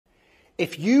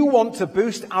If you want to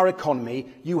boost our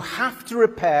economy, you have to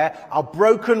repair our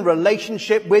broken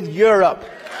relationship with Europe.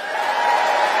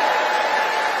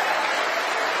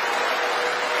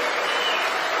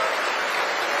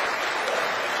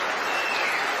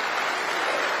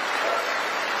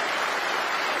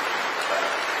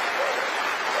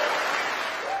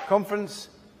 Conference,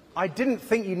 I didn't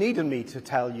think you needed me to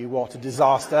tell you what a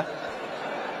disaster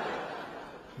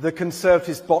the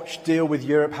Conservatives' botched deal with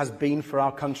Europe has been for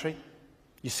our country.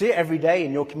 You see it every day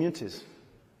in your communities.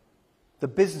 The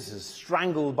businesses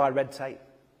strangled by red tape.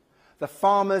 The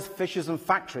farmers, fishers and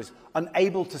factories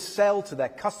unable to sell to their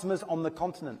customers on the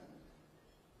continent.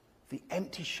 The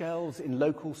empty shelves in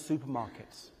local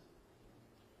supermarkets.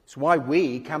 It's why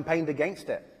we campaigned against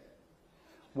it.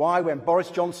 Why, when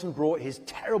Boris Johnson brought his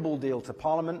terrible deal to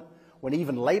Parliament, when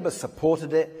even Labour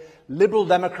supported it, Liberal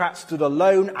Democrats stood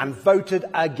alone and voted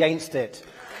against it.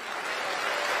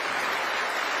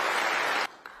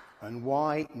 And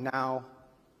why now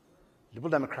Liberal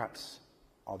Democrats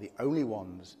are the only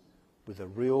ones with a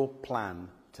real plan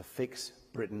to fix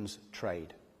Britain's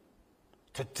trade.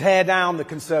 To tear down the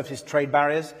Conservatives' trade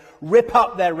barriers, rip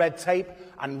up their red tape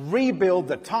and rebuild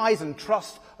the ties and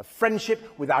trust of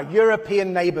friendship with our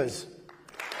European neighbours.